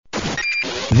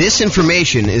This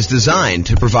information is designed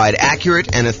to provide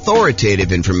accurate and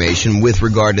authoritative information with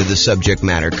regard to the subject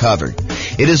matter covered.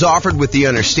 It is offered with the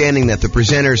understanding that the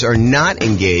presenters are not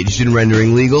engaged in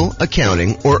rendering legal,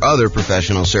 accounting, or other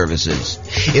professional services.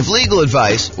 If legal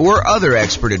advice or other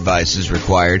expert advice is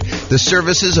required, the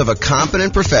services of a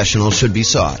competent professional should be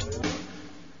sought.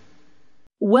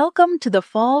 Welcome to the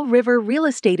Fall River Real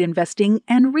Estate Investing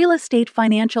and Real Estate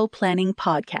Financial Planning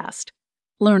Podcast.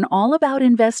 Learn all about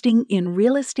investing in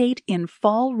real estate in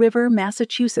Fall River,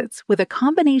 Massachusetts, with a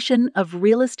combination of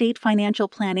real estate financial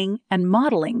planning and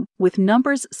modeling with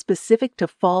numbers specific to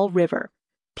Fall River,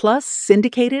 plus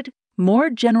syndicated, more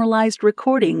generalized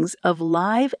recordings of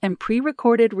live and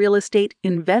pre-recorded real estate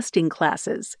investing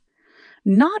classes.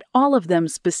 Not all of them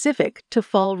specific to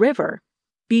Fall River.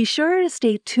 Be sure to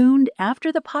stay tuned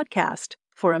after the podcast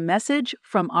for a message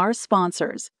from our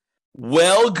sponsors.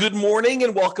 Well, good morning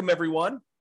and welcome, everyone.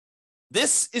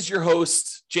 This is your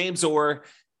host, James Orr,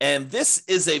 and this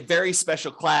is a very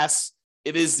special class.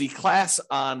 It is the class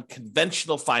on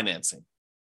conventional financing.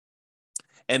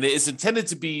 And it is intended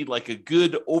to be like a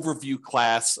good overview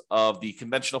class of the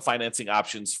conventional financing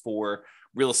options for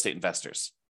real estate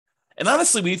investors. And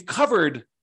honestly, we've covered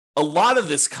a lot of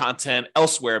this content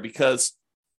elsewhere because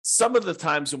some of the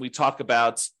times when we talk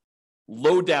about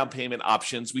low down payment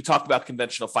options, we talk about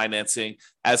conventional financing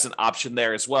as an option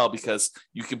there as well, because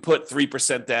you can put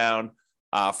 3% down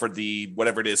for the,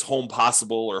 whatever it is, Home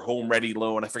Possible or Home Ready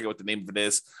loan. I forget what the name of it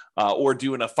is, or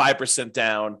doing a 5%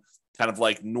 down, kind of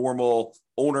like normal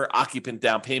owner occupant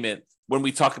down payment when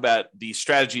we talk about the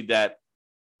strategy that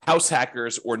house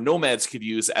hackers or nomads could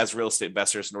use as real estate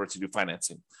investors in order to do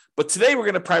financing. But today we're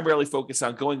going to primarily focus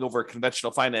on going over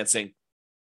conventional financing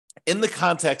in the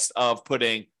context of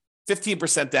putting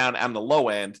 15% down on the low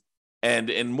end, and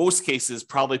in most cases,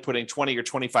 probably putting 20 or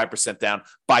 25% down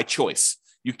by choice.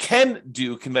 You can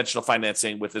do conventional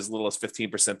financing with as little as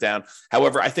 15% down.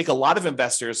 However, I think a lot of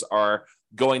investors are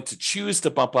going to choose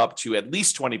to bump up to at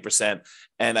least 20%.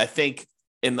 And I think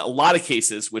in a lot of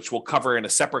cases, which we'll cover in a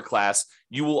separate class,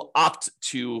 you will opt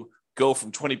to go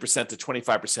from 20% to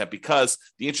 25% because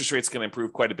the interest rate's going to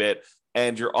improve quite a bit.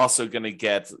 And you're also going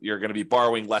to be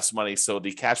borrowing less money, so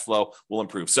the cash flow will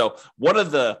improve. So one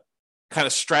of the kind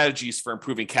of strategies for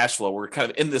improving cash flow, we're kind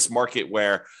of in this market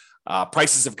where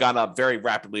prices have gone up very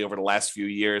rapidly over the last few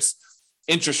years.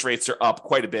 Interest rates are up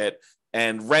quite a bit,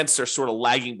 and rents are sort of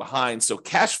lagging behind. So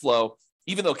cash flow,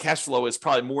 even though cash flow is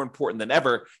probably more important than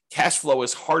ever, cash flow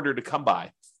is harder to come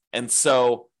by. And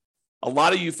so a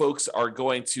lot of you folks are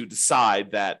going to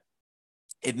decide that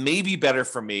it may be better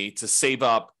for me to save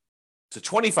up to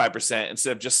 25%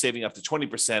 instead of just saving up to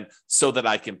 20% so that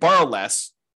I can borrow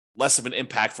less of an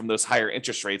impact from those higher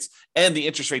interest rates. And the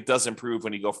interest rate does improve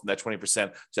when you go from that 20%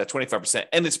 to that 25%.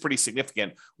 And it's pretty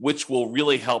significant, which will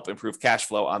really help improve cash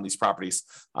flow on these properties.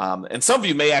 And some of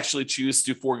you may actually choose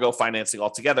to forego financing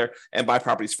altogether and buy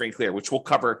properties free and clear, which we'll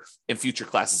cover in future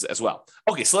classes as well.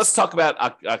 Okay, so let's talk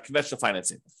about conventional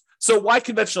financing. So why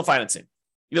conventional financing?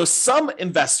 Some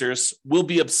investors will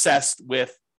be obsessed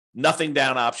with nothing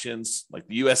down options like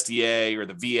the USDA or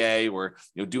the VA, or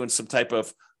doing some type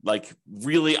of like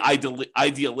really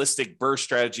idealistic burst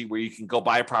strategy where you can go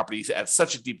buy properties at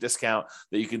such a deep discount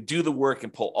that you can do the work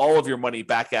and pull all of your money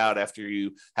back out after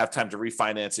you have time to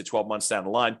refinance it 12 months down the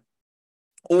line.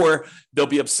 Or they'll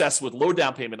be obsessed with low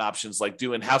down payment options like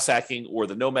doing house hacking or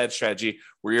the nomad strategy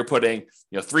where you're putting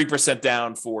 3%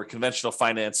 down for conventional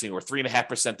financing or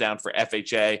 3.5% down for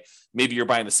FHA. Maybe you're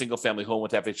buying a single family home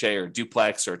with FHA or a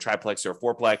duplex or a triplex or a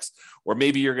fourplex, or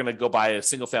maybe you're going to go buy a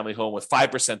single family home with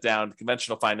 5% down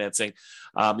conventional financing.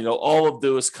 All of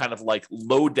those kind of like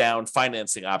low down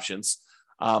financing options.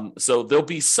 So there'll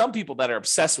be some people that are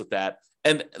obsessed with that.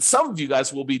 And some of you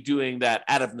guys will be doing that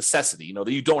out of necessity,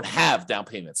 that you don't have down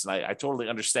payments. And I totally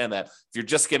understand that. If you're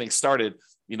just getting started,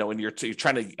 and you're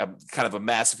trying to kind of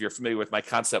amass, if you're familiar with my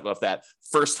concept of that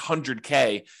first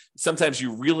 100K, sometimes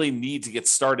you really need to get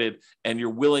started and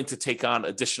you're willing to take on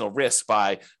additional risk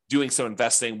by doing some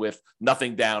investing with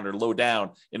nothing down or low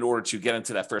down in order to get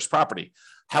into that first property.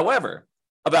 However,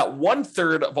 about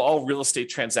 1/3 of all real estate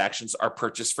transactions are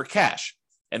purchased for cash.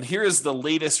 And here is the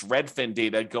latest Redfin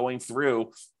data going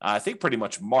through, I think pretty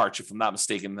much March, if I'm not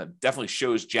mistaken. That definitely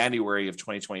shows January of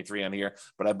 2023 on here,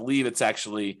 but I believe it's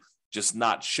actually just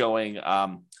not showing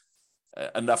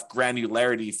enough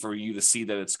granularity for you to see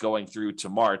that it's going through to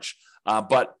March.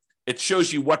 But it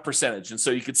shows you what percentage. And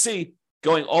so you can see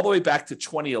going all the way back to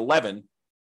 2011,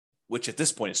 which at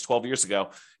this point is 12 years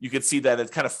ago, you can see that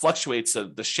it kind of fluctuates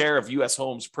the share of U.S.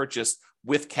 homes purchased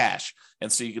with cash.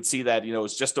 And so you can see that,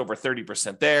 it's just over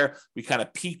 30% there. We kind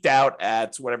of peaked out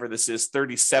at whatever this is,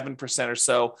 37% or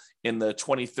so in the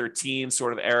 2013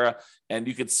 sort of era. And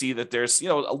you can see that there's,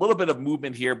 a little bit of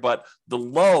movement here, but the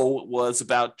low was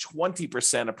about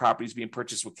 20% of properties being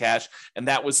purchased with cash. And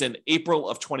that was in April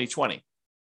of 2020,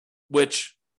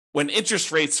 which when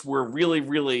interest rates were really,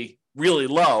 really, really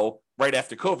low, right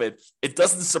after COVID, it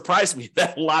doesn't surprise me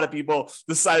that a lot of people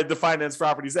decided to finance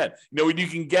properties then. When you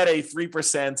can get a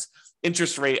 3%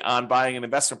 interest rate on buying an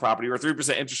investment property or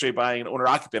 3% interest rate buying an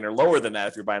owner-occupant or lower than that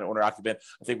if you're buying an owner-occupant,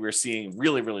 I think we were seeing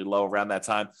really, really low around that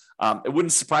time. It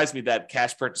wouldn't surprise me that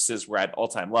cash purchases were at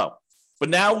all-time low. But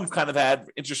now we've kind of had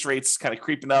interest rates kind of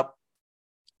creeping up,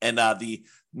 and the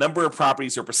number of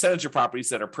properties or percentage of properties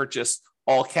that are purchased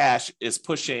all cash is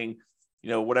pushing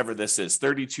whatever this is,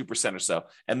 32% or so.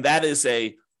 And that is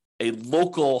a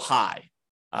local high.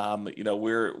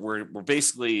 We're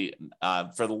basically,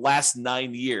 for the last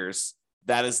 9 years,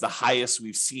 that is the highest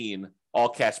we've seen all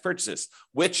cash purchases,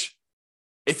 which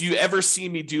if you ever see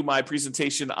me do my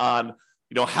presentation on,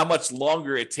 how much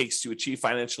longer it takes to achieve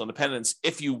financial independence,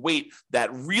 if you wait that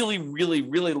really, really,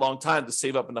 really long time to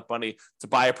save up enough money to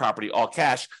buy a property all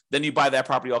cash, then you buy that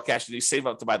property all cash and you save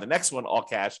up to buy the next one all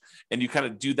cash. And you kind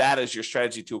of do that as your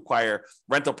strategy to acquire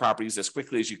rental properties as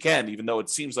quickly as you can, even though it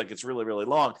seems like it's really, really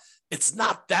long. It's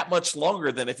not that much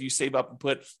longer than if you save up and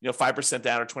put 5%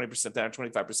 down or 20% down or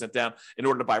 25% down in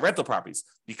order to buy rental properties,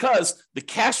 because the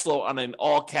cash flow on an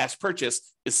all cash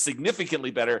purchase is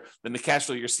significantly better than the cash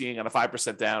flow you're seeing on a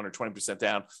 5% down or 20%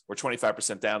 down or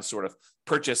 25% down sort of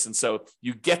purchase. And so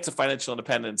you get to financial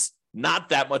independence not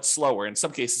that much slower, in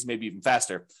some cases, maybe even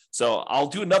faster. So I'll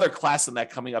do another class on that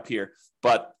coming up here,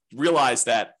 but realize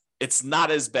that it's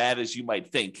not as bad as you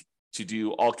might think to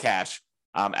do all cash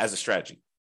as a strategy.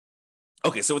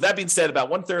 Okay, so with that being said,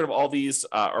 about 1/3 of all these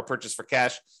are purchased for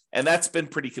cash, and that's been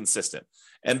pretty consistent.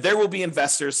 And there will be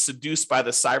investors seduced by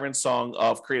the siren song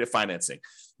of creative financing.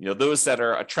 Those that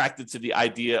are attracted to the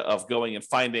idea of going and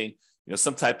finding,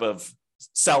 some type of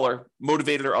seller,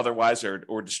 motivated or otherwise,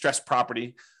 or distressed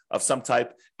property of some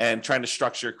type, and trying to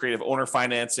structure creative owner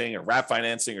financing or wrap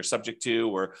financing or subject to,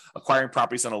 or acquiring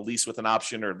properties on a lease with an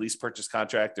option or lease purchase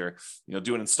contract, or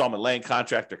do an installment land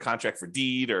contract or contract for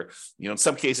deed, or in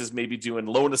some cases maybe doing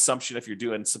loan assumption if you're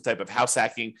doing some type of house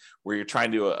hacking where you're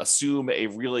trying to assume a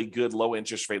really good low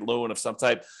interest rate loan of some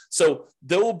type. So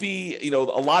there will be a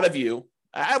lot of you,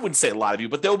 I wouldn't say a lot of you,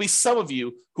 but there will be some of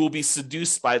you who will be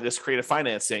seduced by this creative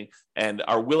financing and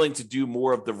are willing to do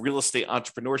more of the real estate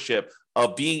entrepreneurship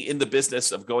of being in the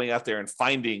business of going out there and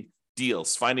finding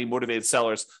deals, finding motivated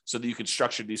sellers so that you can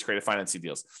structure these creative financing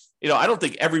deals. I don't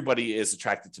think everybody is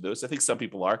attracted to those. I think some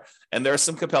people are, and there are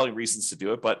some compelling reasons to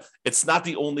do it, but it's not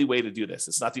the only way to do this.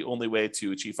 It's not the only way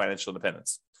to achieve financial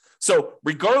independence. So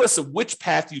regardless of which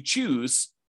path you choose,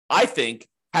 I think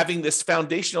having this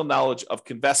foundational knowledge of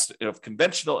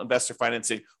conventional investor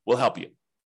financing will help you.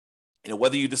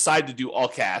 Whether you decide to do all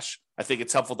cash, I think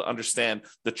it's helpful to understand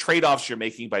the trade-offs you're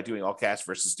making by doing all cash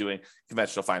versus doing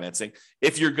conventional financing.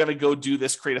 If you're going to go do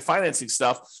this creative financing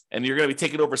stuff and you're going to be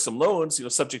taking over some loans,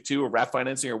 subject to or wrap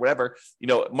financing or whatever,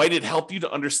 might it help you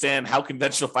to understand how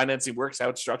conventional financing works, how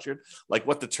it's structured, like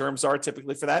what the terms are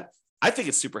typically for that? I think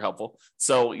it's super helpful.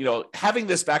 So, having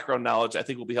this background knowledge, I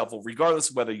think will be helpful regardless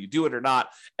of whether you do it or not.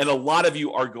 And a lot of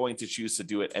you are going to choose to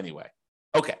do it anyway.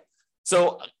 Okay.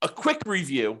 So a quick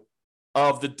review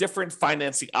of the different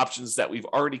financing options that we've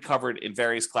already covered in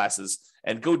various classes,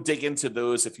 and go dig into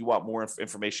those if you want more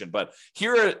information. But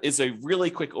here is a really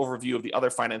quick overview of the other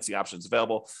financing options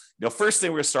available. First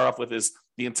thing we're going to start off with is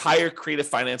the entire creative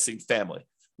financing family,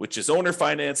 which is owner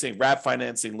financing, wrap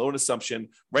financing, loan assumption,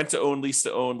 rent to own, lease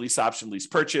option, lease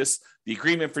purchase, the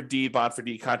agreement for deed, bond for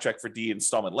deed, contract for deed,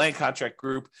 installment land contract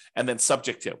group, and then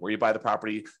subject to, where you buy the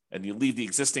property and you leave the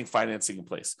existing financing in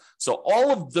place. So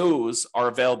all of those are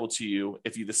available to you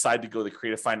if you decide to go the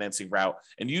creative financing route.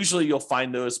 And usually you'll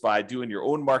find those by doing your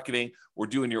own marketing or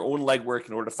doing your own legwork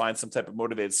in order to find some type of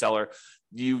motivated seller.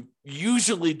 You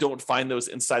usually don't find those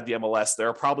inside the MLS. There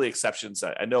are probably exceptions.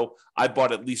 I know I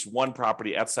bought at least one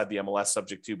property outside the MLS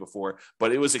subject to before,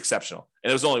 but it was exceptional. And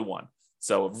it was only one.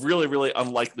 So really, really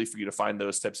unlikely for you to find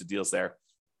those types of deals there.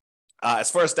 As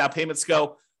far as down payments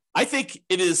go, I think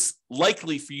it is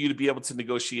likely for you to be able to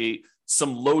negotiate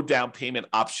some low down payment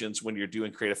options when you're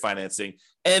doing creative financing.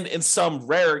 And in some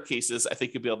rare cases, I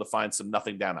think you'll be able to find some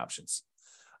nothing down options.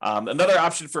 Another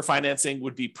option for financing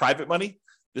would be private money.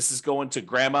 This is going to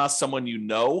grandma, someone you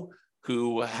know,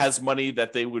 who has money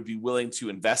that they would be willing to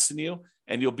invest in you.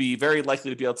 And you'll be very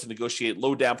likely to be able to negotiate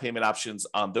low down payment options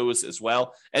on those as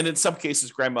well. And in some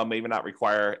cases, grandma may not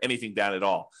require anything down at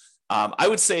all. I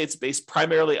would say it's based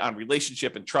primarily on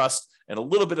relationship and trust and a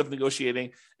little bit of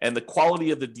negotiating. And the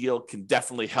quality of the deal can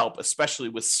definitely help, especially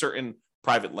with certain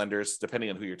private lenders, depending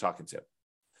on who you're talking to.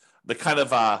 The kind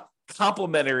of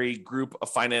complementary group of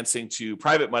financing to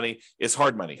private money is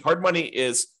hard money. Hard money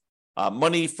is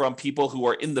money from people who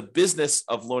are in the business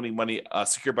of loaning money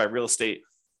secured by real estate.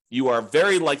 You are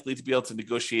very likely to be able to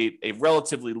negotiate a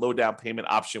relatively low down payment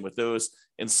option with those.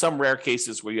 In some rare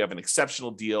cases where you have an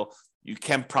exceptional deal, you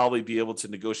can probably be able to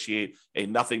negotiate a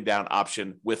nothing down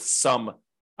option with some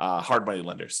hard money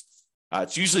lenders.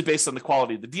 It's usually based on the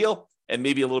quality of the deal and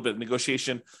maybe a little bit of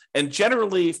negotiation. And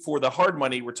generally for the hard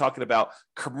money, we're talking about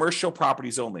commercial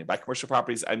properties only. By commercial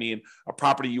properties, I mean a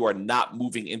property you are not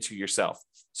moving into yourself.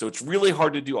 So it's really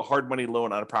hard to do a hard money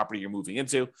loan on a property you're moving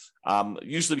into,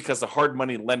 usually because the hard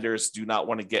money lenders do not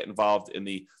want to get involved in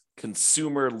the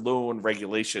consumer loan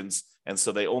regulations. And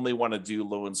so they only want to do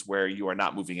loans where you are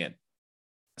not moving in.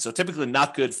 So typically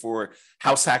not good for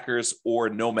house hackers or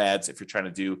nomads if you're trying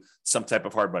to do some type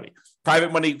of hard money.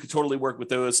 Private money could totally work with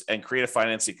those, and creative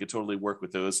financing could totally work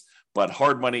with those. But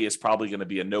hard money is probably going to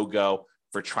be a no-go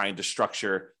for trying to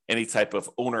structure any type of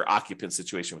owner-occupant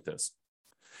situation with those.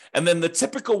 And then the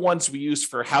typical ones we use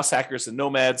for house hackers and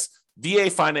nomads, VA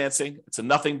financing. It's a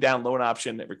nothing down loan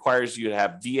option. It requires you to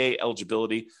have VA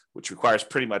eligibility, which requires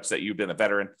pretty much that you've been a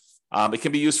veteran. It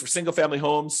can be used for single family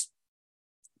homes,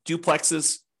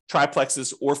 duplexes,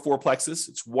 triplexes, or fourplexes.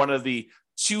 It's one of the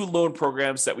 2 loan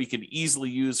programs that we can easily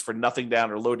use for nothing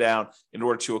down or low down in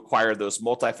order to acquire those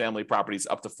multifamily properties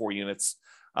up to 4 units.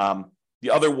 The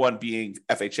other one being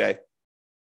FHA.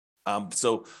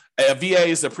 So a VA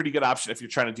is a pretty good option if you're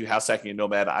trying to do house hacking and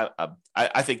nomad.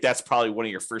 I think that's probably one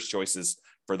of your first choices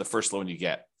for the first loan you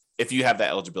get, if you have that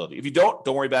eligibility. If you don't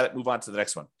worry about it. Move on to the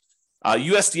next one.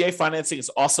 USDA financing is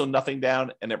also nothing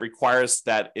down, and it requires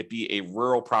that it be a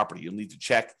rural property. You'll need to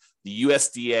check the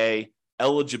USDA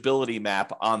eligibility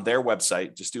map on their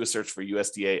website. Just do a search for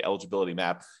USDA eligibility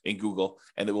map in Google,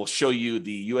 and it will show you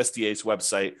the USDA's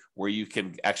website where you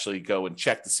can actually go and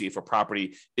check to see if a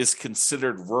property is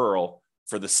considered rural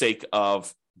for the sake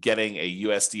of getting a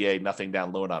USDA nothing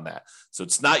down loan on that. So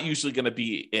it's not usually going to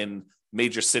be in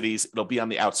major cities. It'll be on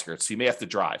the outskirts. So you may have to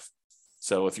drive.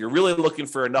 So if you're really looking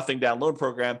for a nothing down loan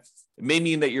program, it may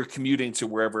mean that you're commuting to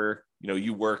wherever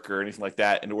you work or anything like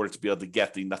that in order to be able to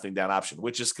get the nothing down option,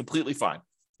 which is completely fine.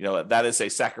 That is a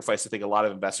sacrifice I think a lot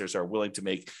of investors are willing to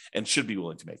make and should be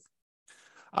willing to make.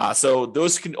 So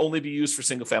those can only be used for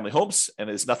single family homes and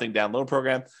is nothing down loan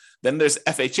program. Then there's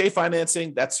FHA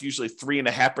financing. That's usually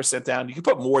 3.5% down. You can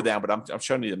put more down, but I'm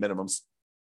showing you the minimums.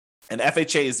 And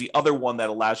FHA is the other one that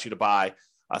allows you to buy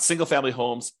single family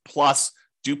homes plus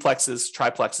duplexes,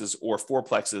 triplexes, or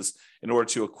fourplexes in order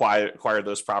to acquire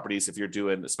those properties.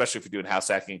 Especially if you're doing house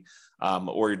hacking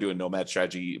or you're doing nomad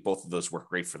strategy, both of those work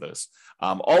great for those.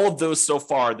 All of those so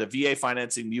far, the VA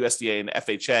financing, the USDA, and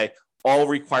FHA, all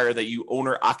require that you own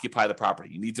or occupy the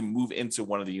property. You need to move into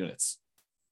one of the units,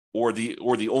 or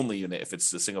the only unit if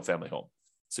it's a single family home.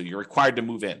 So you're required to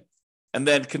move in. And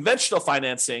then conventional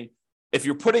financing, if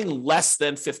you're putting less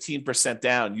than 15%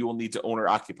 down, you will need to own or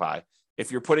occupy. If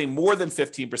you're putting more than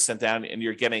 15% down and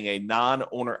you're getting a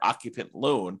non-owner occupant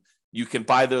loan, you can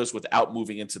buy those without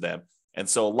moving into them. And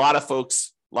so a lot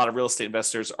of real estate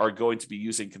investors are going to be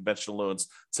using conventional loans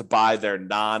to buy their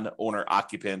non-owner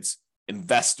occupant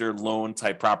investor loan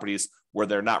type properties where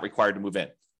they're not required to move in.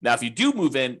 Now, if you do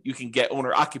move in, you can get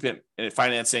owner occupant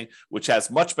financing, which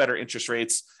has much better interest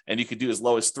rates, and you could do as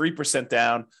low as 3%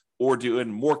 down or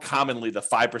doing more commonly the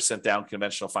 5% down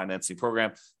conventional financing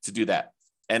program to do that.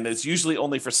 And it's usually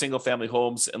only for single family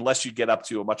homes unless you get up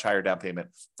to a much higher down payment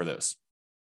for those.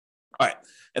 All right.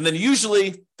 And then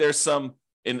usually there's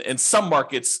in some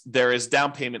markets, there is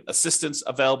down payment assistance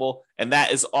available, and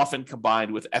that is often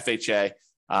combined with FHA.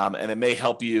 And it may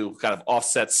help you kind of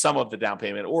offset some of the down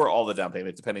payment or all the down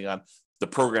payment, depending on the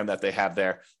program that they have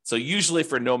there. So usually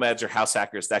for nomads or house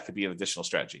hackers, that could be an additional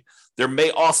strategy. There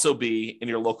may also be in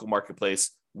your local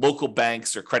marketplace, local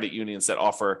banks or credit unions that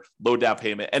offer low down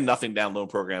payment and nothing down loan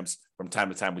programs. From time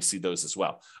to time, we see those as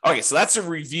well. Okay, so that's a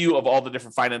review of all the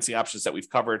different financing options that we've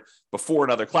covered before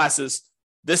in other classes.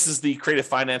 This is the creative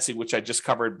financing, which I just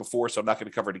covered before, so I'm not going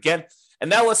to cover it again. And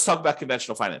now let's talk about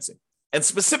conventional financing, and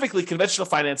specifically conventional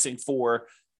financing for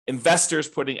investors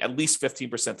putting at least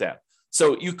 15% down.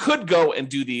 So you could go and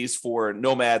do these for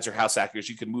nomads or house hackers.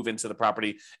 You could move into the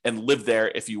property and live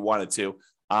there if you wanted to.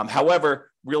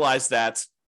 However, realize that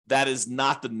that is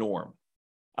not the norm.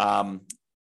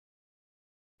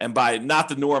 And by not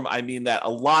the norm, I mean that a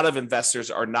lot of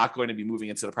investors are not going to be moving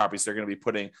into the properties. They're going to be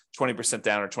putting 20%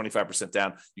 down or 25%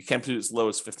 down. You can put as low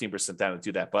as 15% down and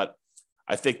do that. But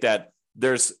I think that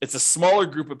it's a smaller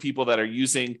group of people that are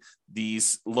using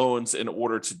these loans in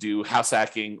order to do house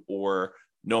hacking or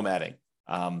nomading.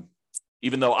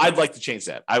 Even though I'd like to change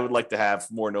that. I would like to have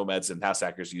more nomads and house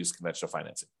hackers use conventional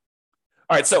financing.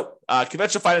 All right, so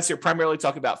conventional finance here primarily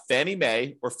talking about Fannie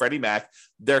Mae or Freddie Mac.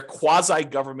 They're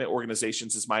quasi-government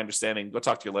organizations, is my understanding. Go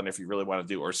talk to your lender if you really want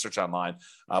to do, or search online.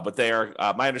 But they are,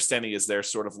 my understanding is they're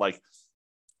sort of like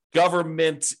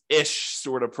government-ish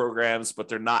sort of programs, but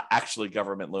they're not actually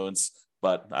government loans.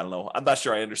 But I don't know. I'm not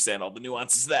sure I understand all the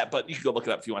nuances of that, but you can go look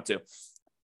it up if you want to.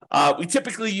 We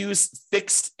typically use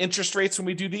fixed interest rates when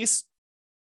we do these.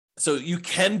 So you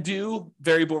can do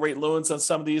variable rate loans on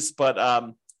some of these, but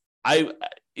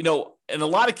in a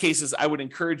lot of cases, I would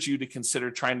encourage you to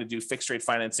consider trying to do fixed rate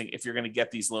financing if you're going to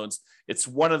get these loans. It's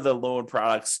one of the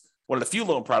few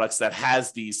loan products that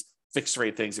has these fixed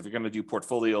rate things. If you're going to do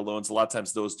portfolio loans, a lot of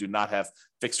times those do not have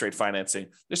fixed rate financing.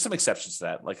 There's some exceptions to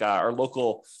that. Like our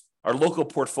local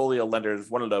portfolio lender is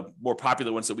one of the more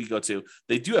popular ones that we go to.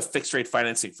 They do have fixed rate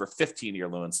financing for 15-year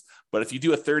loans, but if you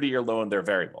do a 30-year loan, they're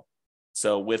variable.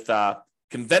 So with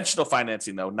conventional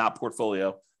financing, though, not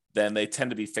portfolio, then they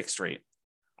tend to be fixed rate.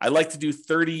 I like to do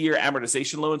 30-year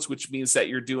amortization loans, which means that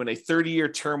you're doing a 30-year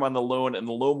term on the loan and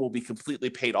the loan will be completely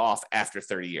paid off after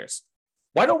 30 years.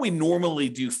 Why don't we normally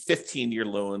do 15-year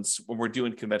loans when we're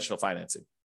doing conventional financing?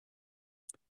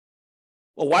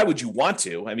 Well, why would you want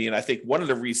to? I mean, I think one of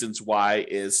the reasons why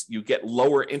is you get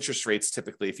lower interest rates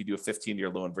typically if you do a 15-year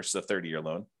loan versus a 30-year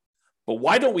loan. But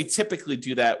why don't we typically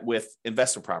do that with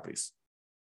investment properties?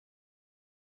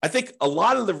 I think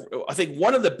one of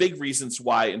the big reasons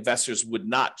why investors would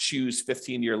not choose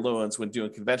 15-year loans when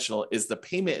doing conventional is the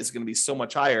payment is going to be so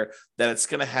much higher that it's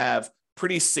going to have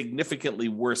pretty significantly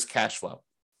worse cash flow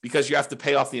because you have to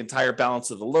pay off the entire balance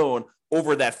of the loan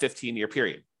over that 15-year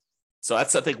period. So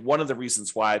that's, I think, one of the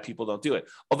reasons why people don't do it.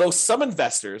 Although some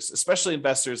investors, especially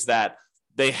investors that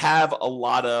they have a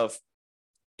lot of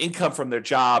income from their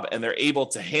job and they're able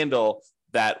to handle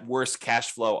that worse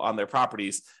cash flow on their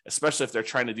properties, especially if they're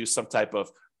trying to do some type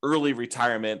of early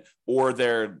retirement or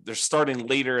they're starting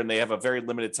later and they have a very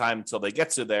limited time until they get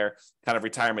to their kind of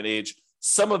retirement age.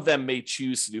 Some of them may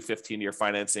choose to do 15-year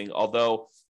financing, although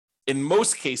in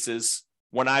most cases,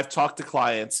 when I've talked to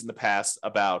clients in the past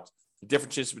about the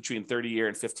differences between 30-year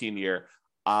and 15-year,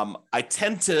 I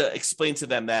tend to explain to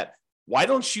them that why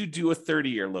don't you do a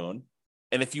 30-year loan?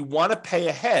 And if you want to pay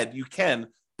ahead, you can,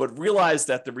 but realize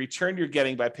that the return you're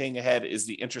getting by paying ahead is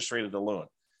the interest rate of the loan.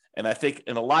 And I think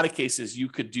in a lot of cases, you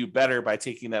could do better by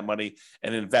taking that money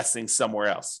and investing somewhere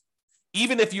else.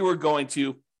 Even if you were going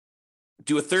to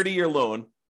do a 30-year loan,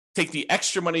 take the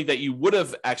extra money that you would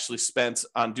have actually spent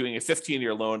on doing a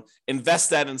 15-year loan, invest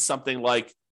that in something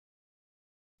like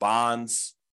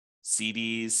bonds,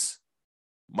 CDs,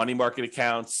 money market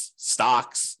accounts,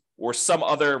 stocks, or some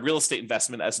other real estate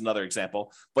investment as another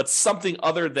example, but something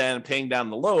other than paying down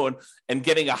the loan and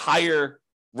getting a higher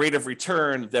rate of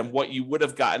return than what you would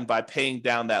have gotten by paying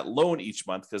down that loan each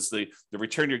month, because the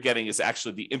return you're getting is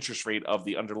actually the interest rate of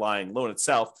the underlying loan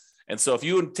itself. And so if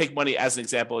you take money as an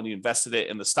example and you invested it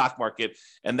in the stock market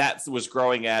and that was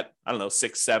growing at,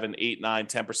 6, 7, 8, 9,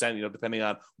 10%, depending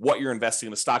on what you're investing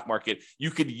in the stock market, you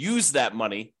could use that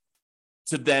money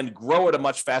to then grow at a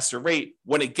much faster rate.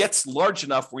 When it gets large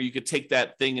enough where you could take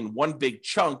that thing in one big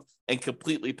chunk and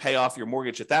completely pay off your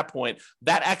mortgage at that point,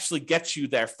 that actually gets you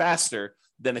there faster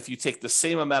than if you take the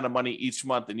same amount of money each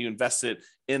month and you invest it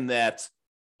in that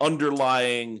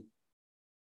underlying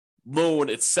loan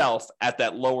itself at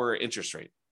that lower interest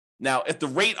rate. Now, if the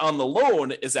rate on the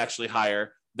loan is actually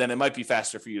higher, then it might be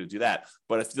faster for you to do that.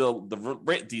 But if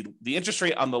the interest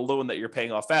rate on the loan that you're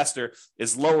paying off faster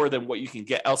is lower than what you can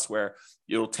get elsewhere,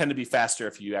 it'll tend to be faster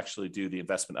if you actually do the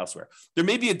investment elsewhere. There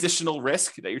may be additional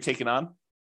risk that you're taking on.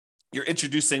 You're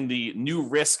introducing the new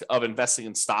risk of investing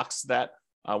in stocks that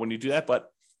when you do that. But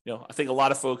I think a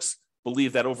lot of folks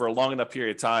believe that over a long enough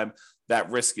period of time, that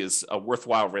risk is a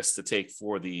worthwhile risk to take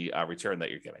for the return that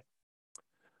you're getting.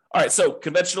 All right, so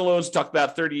conventional loans, talked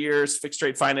about 30 years, fixed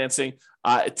rate financing.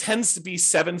 It tends to be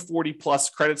 740 plus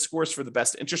credit scores for the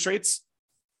best interest rates.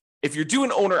 If you're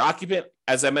doing owner occupant,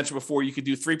 as I mentioned before, you could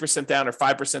do 3% down or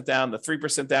 5% down. The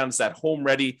 3% down is that home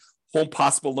ready, home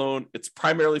possible loan. It's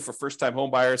primarily for first time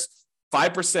home buyers.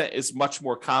 5% is much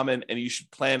more common, and you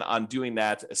should plan on doing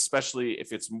that, especially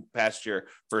if it's past your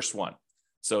first one.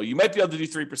 So you might be able to do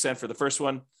 3% for the first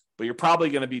one, but you're probably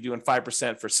going to be doing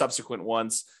 5% for subsequent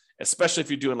ones, especially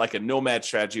if you're doing like a nomad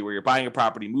strategy where you're buying a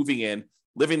property, moving in,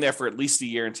 living there for at least a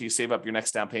year until you save up your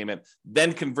next down payment,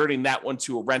 then converting that one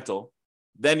to a rental.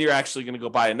 Then you're actually going to go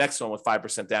buy a next one with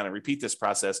 5% down and repeat this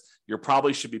process. You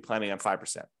probably should be planning on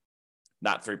 5%,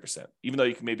 not 3%, even though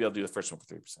you can maybe I'll do the first one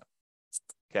for 3%.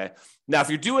 Okay. Now, if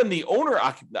you're doing the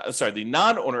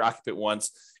non-owner occupant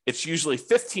ones, it's usually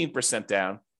 15%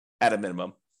 down at a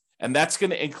minimum, and that's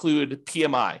going to include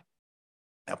PMI.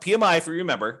 Now, PMI, if you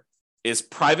remember, is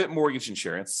private mortgage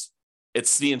insurance.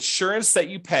 It's the insurance that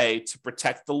you pay to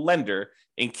protect the lender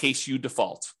in case you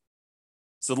default.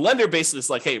 So the lender basically is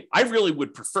like, hey, I really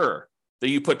would prefer that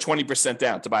you put 20%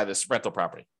 down to buy this rental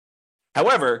property.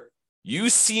 However, you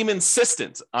seem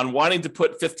insistent on wanting to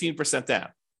put 15% down.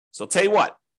 So I'll tell you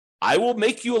what, I will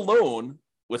make you a loan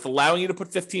with allowing you to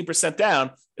put 15%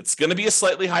 down. It's going to be a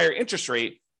slightly higher interest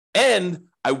rate. And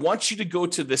I want you to go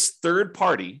to this third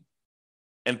party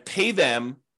and pay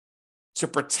them to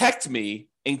protect me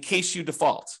in case you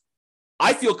default.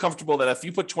 I feel comfortable that if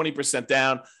you put 20%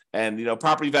 down and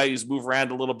property values move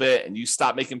around a little bit and you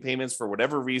stop making payments for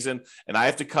whatever reason, and I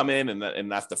have to come in and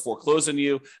I have to foreclose on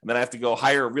you, and then I have to go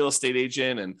hire a real estate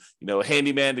agent and a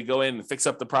handyman to go in and fix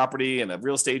up the property and a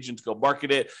real estate agent to go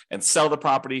market it and sell the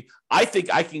property, I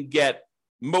think I can get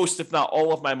most, if not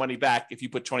all of my money back if you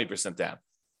put 20% down.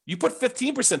 You put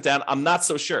 15% down, I'm not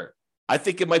so sure. I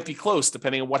think it might be close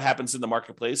depending on what happens in the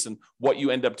marketplace and what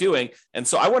you end up doing. And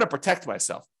so I want to protect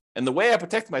myself. And the way I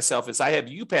protect myself is I have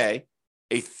you pay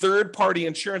a third-party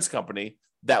insurance company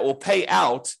that will pay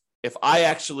out if I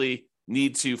actually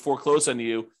need to foreclose on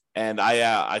you and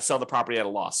I sell the property at a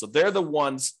loss. So they're the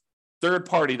ones, third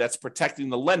party, that's protecting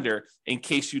the lender in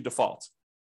case you default.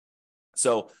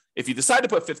 So if you decide to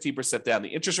put 15% down, the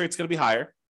interest rate's going to be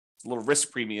higher. It's a little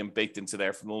risk premium baked into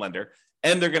there from the lender,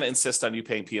 and they're going to insist on you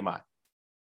paying PMI.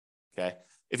 Okay.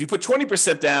 If you put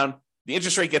 20% down, the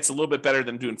interest rate gets a little bit better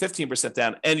than doing 15%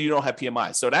 down, and you don't have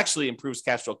PMI. So it actually improves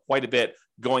cash flow quite a bit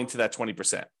going to that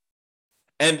 20%.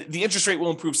 And the interest rate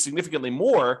will improve significantly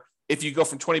more if you go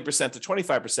from 20% to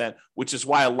 25%, which is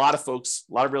why a lot of folks,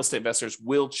 a lot of real estate investors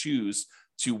will choose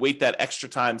to wait that extra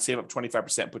time, save up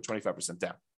 25%, put 25%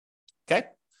 down. Okay.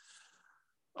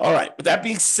 All right. With that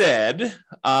being said,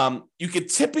 you could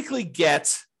typically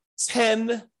get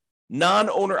 10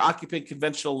 non-owner occupant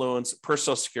conventional loans per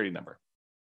Social Security number.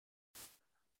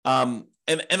 And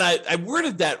I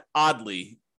worded that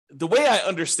oddly. The way I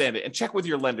understand it, and check with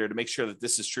your lender to make sure that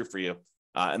this is true for you.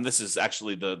 And this is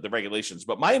actually the regulations.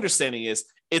 But my understanding is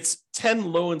it's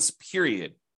 10 loans,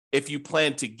 period, if you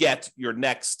plan to get your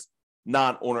next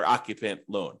non-owner occupant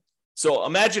loan. So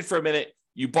imagine for a minute,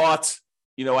 you bought,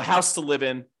 a house to live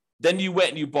in, then you went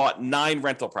and you bought 9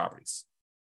 rental properties,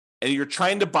 and you're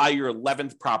trying to buy your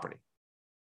 11th property.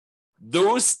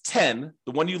 Those 10,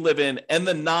 the one you live in, and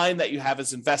the 9 that you have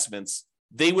as investments,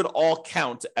 they would all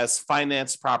count as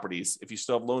finance properties if you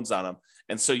still have loans on them.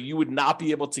 And so you would not be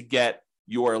able to get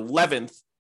your 11th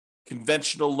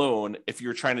conventional loan if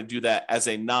you're trying to do that as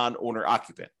a non-owner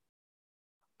occupant.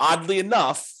 Oddly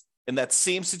enough, in that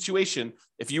same situation,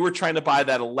 if you were trying to buy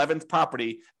that 11th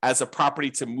property as a property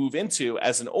to move into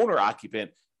as an owner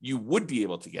occupant, you would be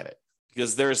able to get it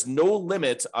because there's no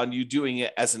limit on you doing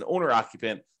it as an owner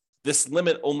occupant. This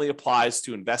limit only applies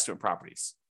to investment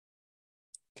properties.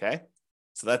 Okay,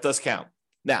 so that does count.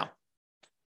 Now,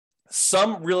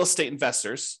 some real estate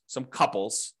investors, some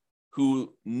couples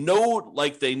who know,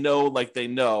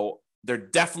 they're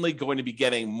definitely going to be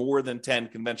getting more than 10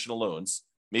 conventional loans.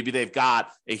 Maybe they've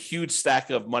got a huge stack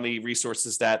of money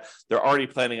resources that they're already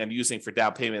planning on using for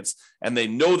down payments, and they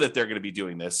know that they're going to be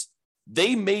doing this.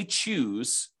 They may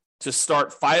choose to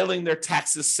start filing their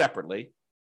taxes separately,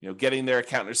 getting their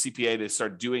accountant or CPA to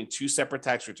start doing 2 separate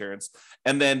tax returns.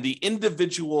 And then the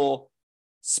individual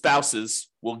spouses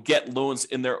will get loans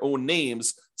in their own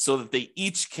names so that they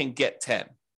each can get 10.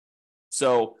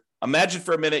 So imagine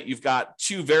for a minute, you've got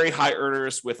 2 very high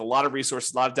earners with a lot of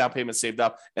resources, a lot of down payments saved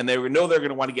up, and they know they're going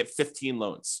to want to get 15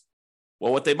 loans.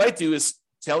 Well, what they might do is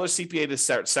tell their CPA to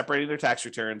start separating their tax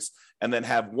returns and then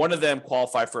have one of them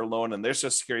qualify for a loan and their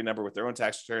Social Security number with their own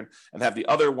tax return, and have the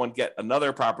other one get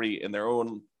another property in their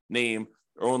own name,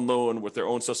 their own loan with their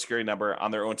own Social Security number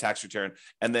on their own tax return.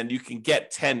 And then you can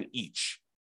get 10 each.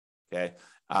 Okay.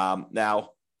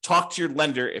 Now, talk to your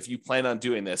lender if you plan on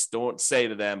doing this. Don't say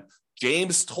to them,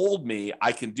 James told me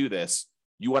I can do this.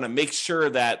 You want to make sure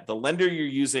that the lender you're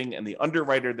using and the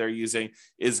underwriter they're using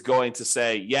is going to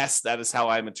say, yes, that is how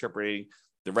I'm interpreting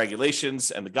the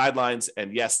regulations and the guidelines.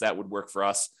 And yes, that would work for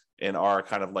us in our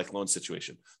kind of like loan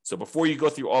situation. So before you go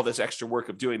through all this extra work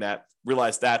of doing that,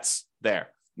 realize that's there.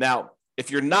 Now,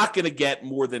 if you're not going to get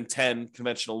more than 10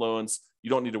 conventional loans, you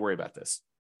don't need to worry about this.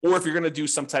 Or if you're going to do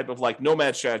some type of like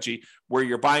nomad strategy where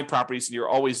you're buying properties and you're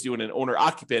always doing an owner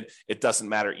occupant, it doesn't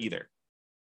matter either.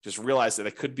 Just realize that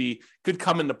it could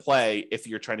come into play if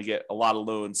you're trying to get a lot of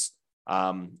loans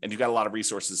and you've got a lot of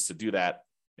resources to do that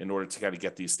in order to kind of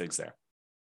get these things there.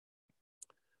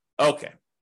 Okay.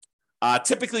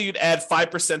 Typically, you'd add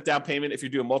 5% down payment if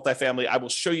you're doing multifamily. I will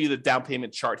show you the down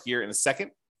payment chart here in a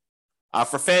second.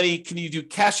 For Fannie, can you do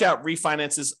cash out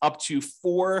refinances up to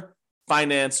 4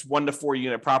 finance 1 to 4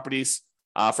 unit properties?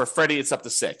 For Freddie, it's up to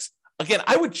 6. Again,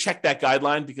 I would check that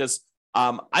guideline because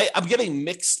I'm getting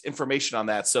mixed information on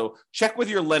that. So check with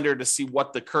your lender to see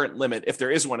what the current limit, if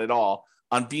there is one at all,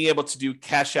 on being able to do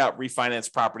cash out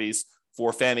refinance properties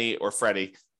for Fannie or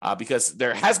Freddie, because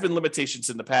there has been limitations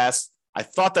in the past. I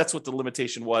thought that's what the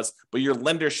limitation was, but your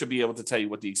lender should be able to tell you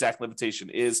what the exact limitation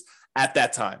is at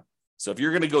that time. So if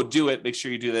you're going to go do it, make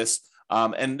sure you do this.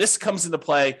 And this comes into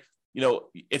play,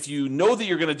 if you know that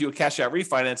you're going to do a cash out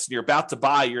refinance and you're about to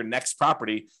buy your next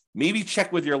property, maybe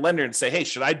check with your lender and say, hey,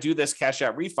 should I do this cash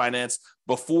out refinance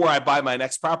before I buy my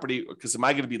next property? Because am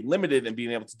I going to be limited in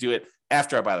being able to do it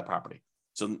after I buy the property?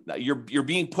 So you're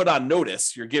being put on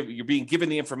notice. You're being given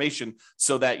the information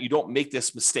so that you don't make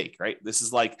this mistake, right? This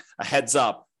is like a heads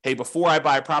up. Hey, before I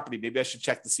buy a property, maybe I should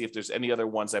check to see if there's any other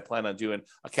ones I plan on doing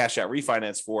a cash out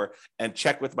refinance for, and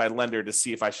check with my lender to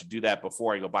see if I should do that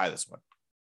before I go buy this one.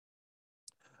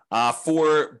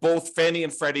 For both Fannie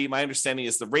and Freddie, my understanding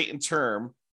is the rate and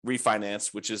term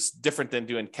refinance, which is different than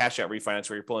doing cash out refinance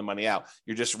where you're pulling money out.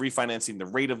 You're just refinancing the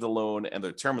rate of the loan and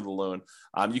the term of the loan.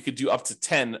 You could do up to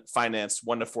 10 financed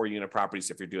 1 to 4 unit properties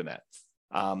if you're doing that.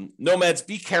 Nomads,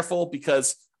 be careful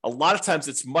because a lot of times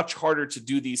it's much harder to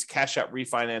do these cash out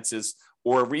refinances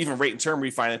or even rate and term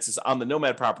refinances on the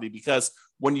nomad property, because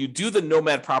when you do the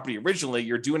nomad property originally,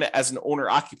 you're doing it as an owner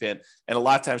occupant, and a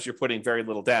lot of times you're putting very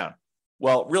little down.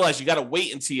 Well, realize you got to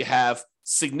wait until you have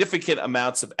significant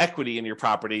amounts of equity in your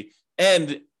property.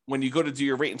 And when you go to do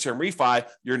your rate and term refi,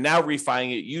 you're now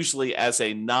refining it usually as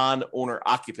a non-owner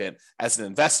occupant, as an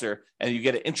investor, and you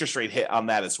get an interest rate hit on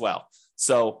that as well.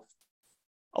 So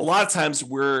a lot of times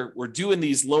we're doing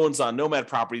these loans on nomad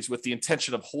properties with the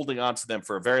intention of holding on to them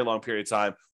for a very long period of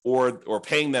time, or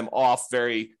paying them off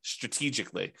very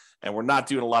strategically. And we're not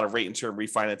doing a lot of rate and term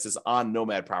refinances on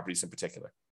nomad properties in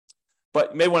particular.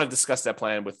 But you may want to discuss that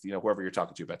plan with whoever you're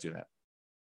talking to about doing that.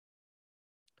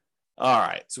 All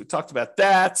right, so we talked about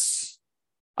that.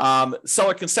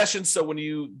 Seller concessions. So when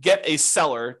you get a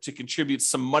seller to contribute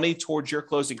some money towards your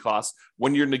closing costs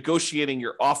when you're negotiating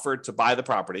your offer to buy the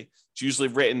property, it's usually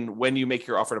written when you make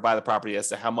your offer to buy the property as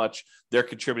to how much they're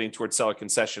contributing towards seller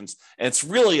concessions. And it's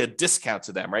really a discount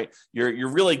to them, right? You're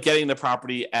really getting the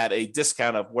property at a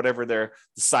discount of whatever they're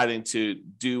deciding to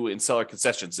do in seller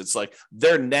concessions. It's like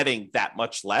they're netting that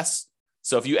much less.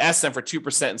 So if you ask them for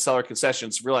 2% in seller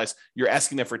concessions, realize you're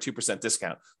asking them for a 2%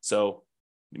 discount. So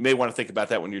you may want to think about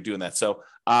that when you're doing that. So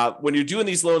when you're doing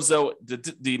these loans, though,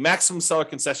 the maximum seller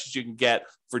concessions you can get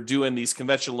for doing these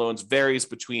conventional loans varies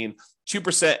between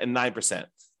 2% and 9%.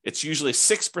 It's usually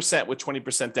 6% with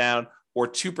 20% down, or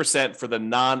 2% for the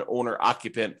non-owner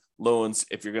occupant loans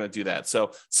if you're going to do that.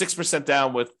 So 6%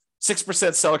 down with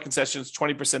 6% seller concessions,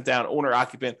 20% down owner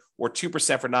occupant, or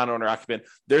 2% for non-owner occupant.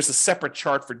 There's a separate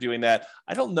chart for doing that.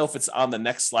 I don't know if it's on the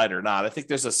next slide or not. I think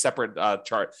there's a separate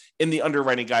chart in the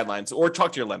underwriting guidelines, or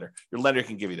talk to your lender. Your lender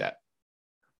can give you that.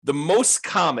 The most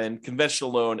common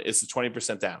conventional loan is the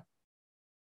 20% down.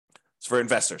 It's for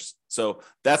investors. So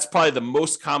that's probably the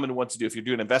most common one to do if you're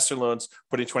doing investor loans,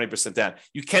 putting 20% down.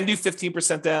 You can do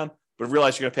 15% down, but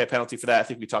realize you're going to pay a penalty for that. I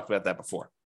think we talked about that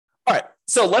before. All right,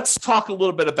 so let's talk a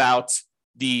little bit about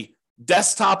the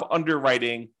desktop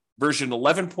underwriting version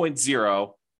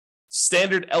 11.0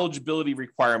 standard eligibility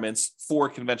requirements for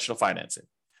conventional financing.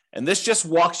 And this just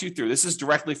walks you through. This is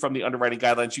directly from the underwriting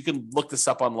guidelines. You can look this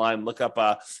up online, look up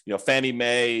Fannie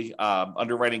Mae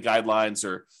underwriting guidelines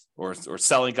or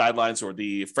selling guidelines, or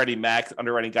the Freddie Mac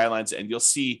underwriting guidelines, and you'll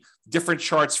see different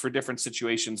charts for different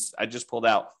situations. I just pulled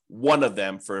out one of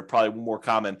them for probably more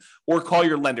common, or call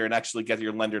your lender and actually get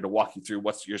your lender to walk you through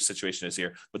what your situation is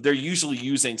here. But they're usually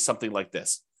using something like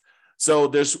this. So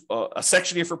there's a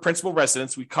section here for principal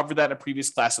residence. We covered that in a previous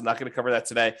class. I'm not going to cover that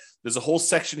today. There's a whole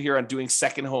section here on doing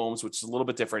second homes, which is a little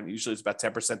bit different. Usually it's about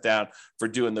 10% down for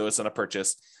doing those on a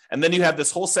purchase. And then you have this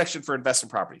whole section for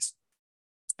investment properties.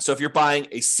 So if you're buying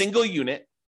a single unit,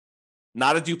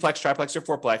 not a duplex, triplex, or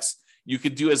fourplex, you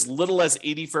could do as little as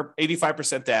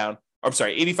 85% down.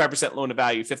 85% loan to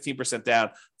value, 15% down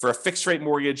for a fixed rate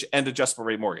mortgage and adjustable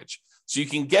rate mortgage. So you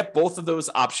can get both of those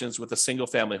options with a single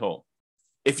family home.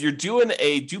 If you're doing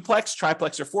a duplex,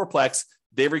 triplex, or fourplex,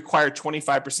 they require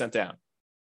 25% down.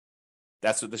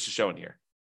 That's what this is showing here.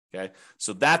 Okay.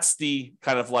 So that's the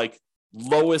kind of like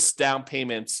lowest down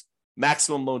payments,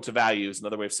 maximum loan to value is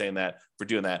another way of saying that for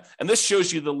doing that. And this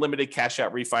shows you the limited cash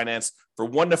out refinance for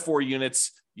 1 to 4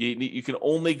 units. You can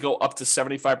only go up to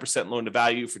 75% loan to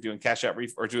value for doing cash out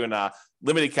or doing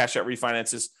limited cash out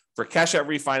refinances. For cash out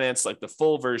refinance, like the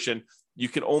full version, you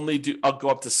can only go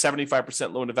up to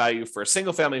 75% loan to value for a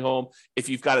single family home. If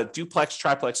you've got a duplex,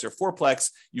 triplex, or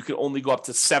fourplex, you can only go up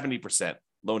to 70%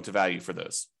 loan to value for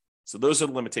those. So those are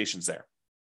the limitations there.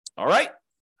 All right.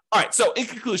 So in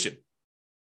conclusion,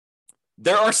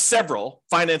 there are several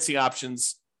financing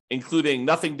options, including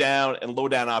nothing down and low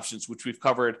down options, which we've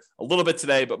covered a little bit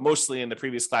today, but mostly in the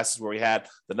previous classes where we had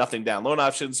the nothing down loan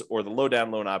options or the low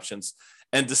down loan options.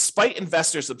 And despite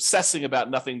investors obsessing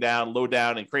about nothing down, low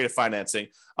down, and creative financing,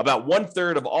 about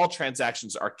 1/3 of all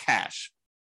transactions are cash.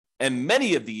 And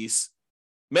many of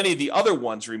the other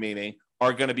ones remaining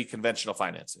are going to be conventional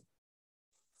financing.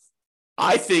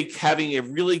 I think having a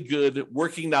really good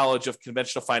working knowledge of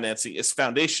conventional financing is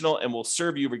foundational and will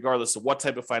serve you regardless of what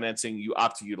type of financing you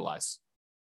opt to utilize,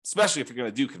 especially if you're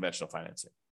going to do conventional financing.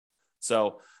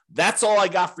 So that's all I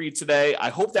got for you today. I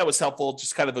hope that was helpful.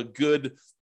 Just kind of a good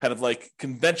kind of like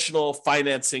conventional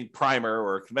financing primer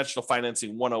or conventional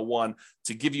financing 101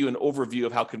 to give you an overview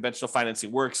of how conventional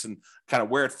financing works and kind of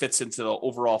where it fits into the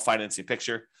overall financing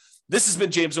picture. This has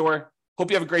been James Orr. Hope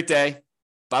you have a great day.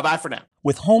 Bye-bye for now.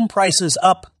 With home prices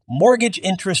up, mortgage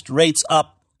interest rates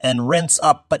up, and rents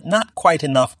up, but not quite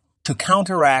enough to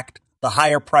counteract the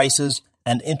higher prices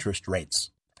and interest rates.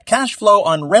 Cash flow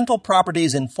on rental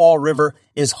properties in Fall River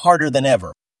is harder than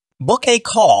ever. Book a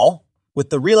call with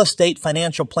the Real Estate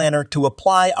Financial Planner to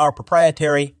apply our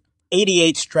proprietary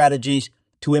 88 strategies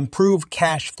to improve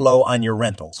cash flow on your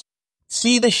rentals.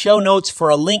 See the show notes for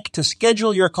a link to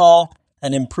schedule your call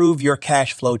and improve your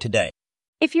cash flow today.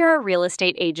 If you're a real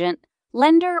estate agent,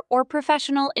 lender, or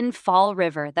professional in Fall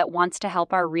River that wants to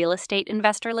help our real estate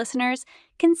investor listeners,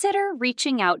 consider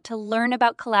reaching out to learn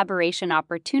about collaboration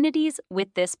opportunities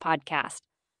with this podcast.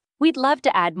 We'd love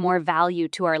to add more value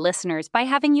to our listeners by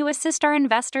having you assist our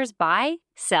investors buy,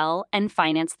 sell, and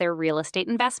finance their real estate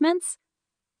investments.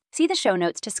 See the show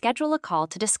notes to schedule a call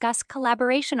to discuss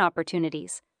collaboration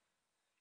opportunities.